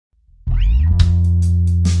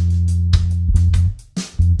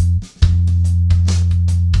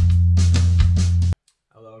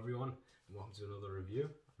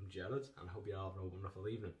a wonderful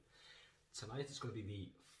evening. Tonight is going to be the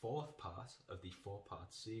fourth part of the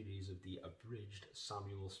four-part series of the abridged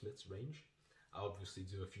Samuel Smith's range. I'll obviously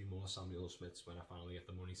do a few more Samuel Smiths when I finally get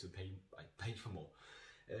the money to pay for more.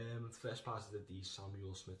 The first part I did the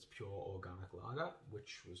Samuel Smith's Pure Organic Lager,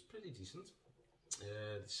 which was pretty decent.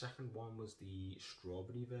 The second one was the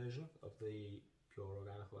strawberry version of the Pure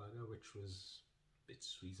Organic Lager, which was a bit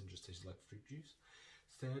sweet and just tasted like fruit juice.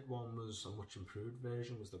 Third one was a much improved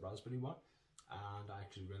version, was the raspberry one, and I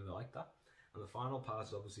actually really liked that. And the final part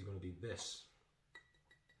is obviously going to be this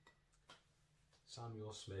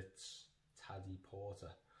Samuel Smith's Taddy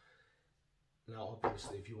Porter. Now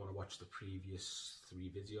obviously if you want to watch the previous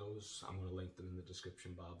 3 videos, I'm going to link them in the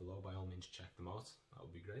description bar below. By all means check them out, that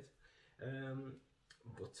would be great.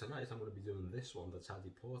 But tonight I'm going to be doing this one, the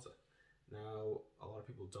Taddy Porter. Now a lot of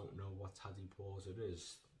people don't know what Taddy Porter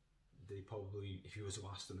is. They probably, if you were to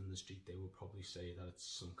ask them in the street, they would probably say that it's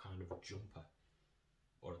some kind of jumper,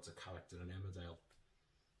 or it's a character in Emmerdale,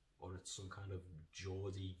 or it's some kind of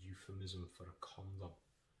Geordie euphemism for a condom.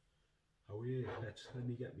 Oh yeah, let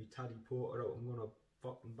me get me Taddy Porter out, I'm gonna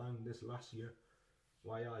fucking bang this last year.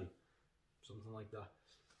 Why I? Something like that.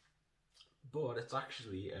 But it's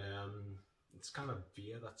actually, it's kind of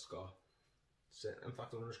beer that's got, in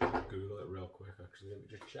fact I'm just gonna Google it real quick actually, let me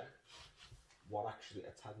just check what actually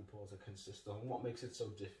a Taddy Porter consists of and what makes it so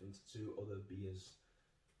different to other beers.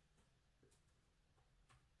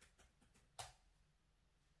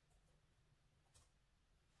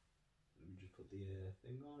 Put the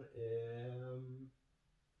thing on.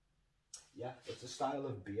 Yeah, it's a style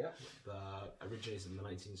of beer that originated in the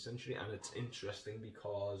 19th century, and it's interesting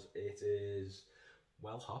because it is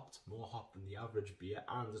well hopped, more hopped than the average beer,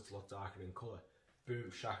 and it's a lot darker in colour.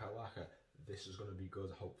 Boom shakalaka, this is going to be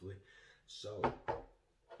good hopefully. So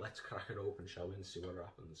let's crack it open, shall we, and see what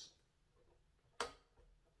happens.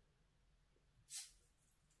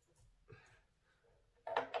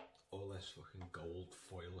 All this fucking gold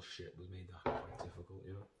foil shit was made that quite difficult,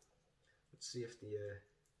 you know. Let's see if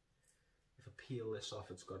if I peel this off,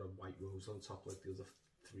 it's got a white rose on top like the other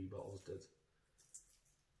 3 bottles did.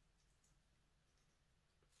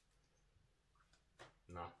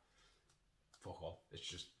 Nah, fuck off. It's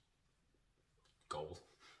just gold.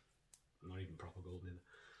 Not even proper gold either.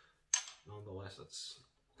 Nonetheless, let's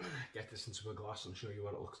get this into a glass and show you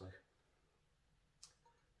what it looks like.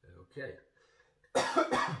 Okay.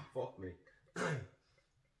 Fuck me.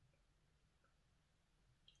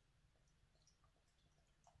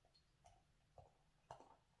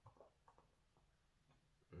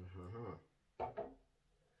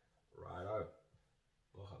 Righto.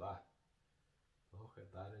 Look at that. Look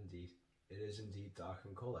at that indeed. It is indeed dark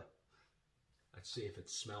in colour. Let's see if it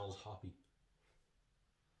smells hoppy.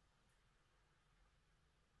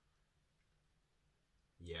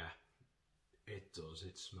 Yeah, it does.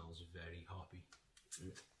 It smells very hoppy.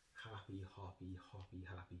 Happy, hoppy, hoppy,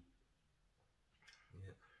 happy.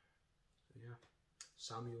 Yeah. So yeah.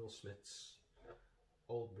 Samuel Smith's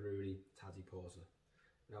Old Brewery Taddy Porter.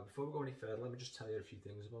 Now before we go any further, let me just tell you a few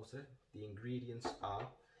things about it. The ingredients are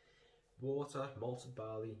water, malted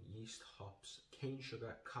barley, yeast, hops, cane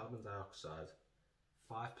sugar, carbon dioxide,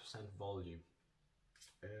 5% volume.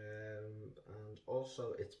 And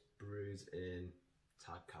also it's brewed in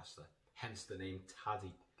Tadcaster, hence the name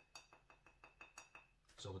Taddy.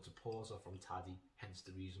 So it's a porter from Taddy, hence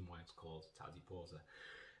the reason why it's called Taddy Porter.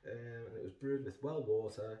 It was brewed with well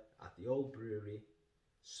water at the old brewery,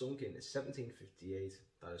 sunk in 1758,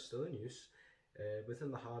 that is still in use,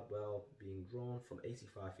 within the hard well being drawn from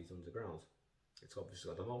 85 feet underground. It's obviously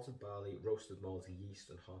got the malted barley, roasted malt,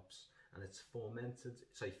 yeast and hops, and it's fermented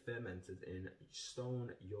in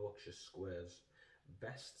stone Yorkshire squares,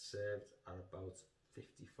 best served at about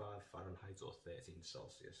 55 Fahrenheit or 13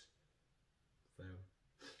 Celsius.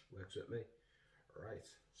 Works with me. Right,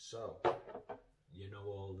 so you know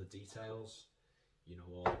all the details, you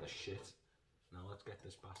know all the shit. Now let's get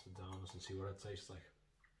this bastard down and see what it tastes like.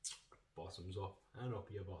 Bottoms up and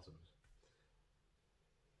up your bottoms.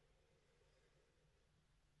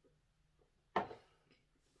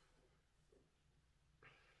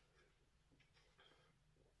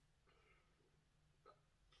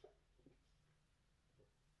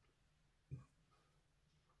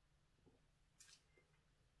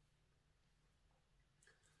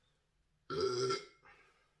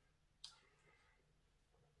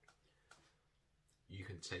 You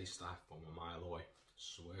can taste that from a mile away,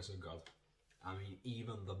 swear to God. I mean,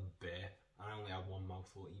 even the burp, I only had one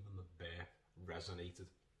mouthful, even the burp resonated.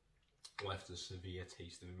 Left a severe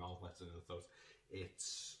taste in my mouth, left it in the throat.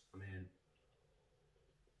 It's, I mean,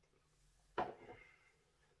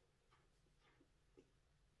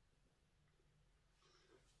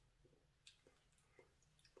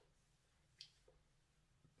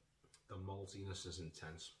 maltiness is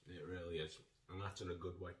intense. It really is, and that's in a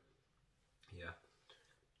good way. Yeah,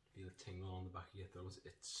 feel a tingle on the back of your throat.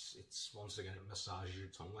 It's once again, it massages your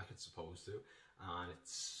tongue like it's supposed to, and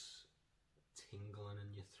it's tingling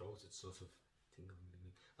in your throat. It's sort of tingling,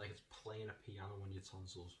 like it's playing a piano on your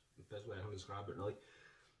tonsils. The best way I can describe it, really.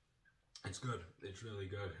 It's good. It's really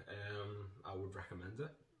good. I would recommend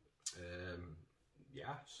it.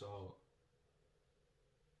 Yeah. So.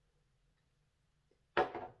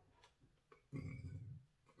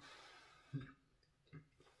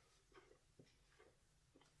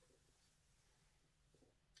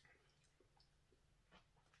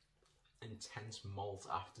 Intense malt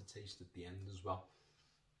aftertaste at the end as well.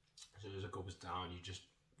 So as it goes down,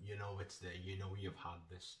 you know it's there. You know you've had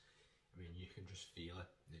this. I mean, you can just feel it.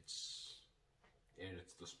 It's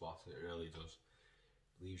the spot. It really does.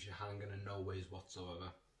 Leaves you hanging in no ways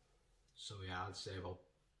whatsoever. So yeah, I'd say about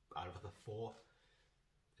out of the 4,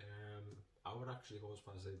 I would actually go as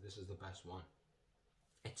far as say this is the best one.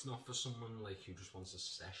 It's not for someone like who just wants a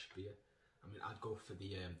sesh beer. I mean, I'd go for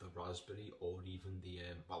the raspberry, or even the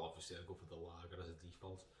well, obviously I'd go for the lager as a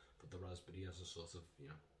default, but the raspberry as a sort of, you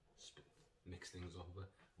know, mix things up a bit.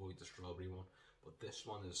 Avoid the strawberry one. But this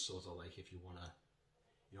one is sort of like if you wanna,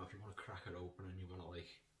 you know, if you wanna crack it open and you wanna like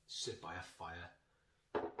sit by a fire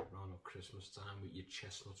around Christmas time with your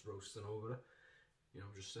chestnuts roasting over it, you know,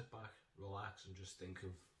 just sit back, relax, and just think of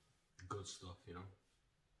good stuff. You know,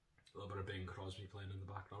 a little bit of Bing Crosby playing in the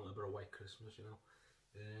background, a little bit of White Christmas, you know.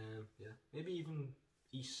 Yeah, maybe even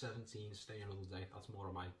East 17, Stay Another Day. That's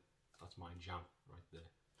my jam right there,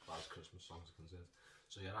 as far as Christmas songs are concerned.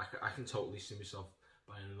 So yeah, I can totally see myself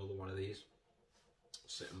buying another one of these,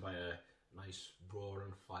 sitting by a nice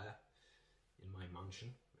roaring fire in my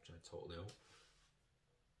mansion, which I totally own,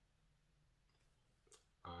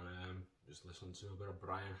 and just listen to a bit of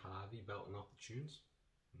Brian Harvey belting out the tunes,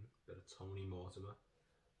 bit of Tony Mortimer,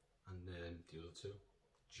 and then the other two,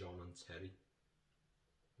 John and Terry.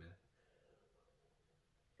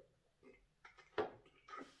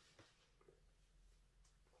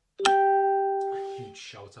 Huge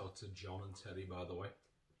shout out to John and Terry, by the way.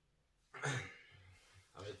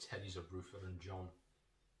 I heard Terry's a roofer and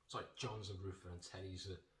John's a roofer and Terry's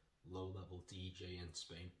a low-level DJ in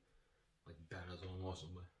Spain, like Benazon or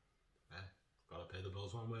somewhere. Yeah, gotta pay the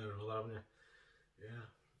bills one way or another, haven't you? Yeah.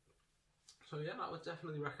 So yeah, I would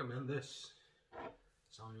definitely recommend this.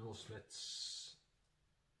 Samuel Smith's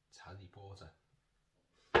Taddy Porter.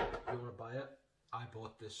 If you want to buy it, I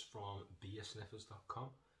bought this from beersniffers.com,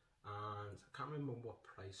 and I can't remember what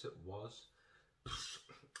price it was.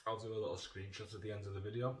 I'll do a little screenshot at the end of the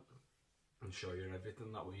video and show you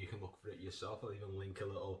everything. That way you can look for it yourself. I'll even link a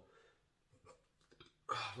little.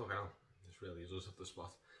 Look out, this really does hit the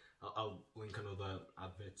spot. I'll link another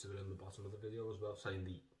advert to it in the bottom of the video as well, say in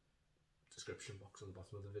the description box on the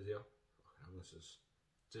bottom of the video. And this is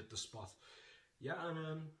the spot. Yeah,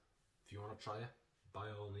 and if you want to try it, by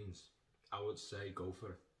all means, I would say go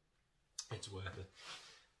for it. It's worth it.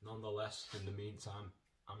 Nonetheless, in the meantime,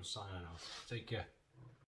 I'm signing out. Take care.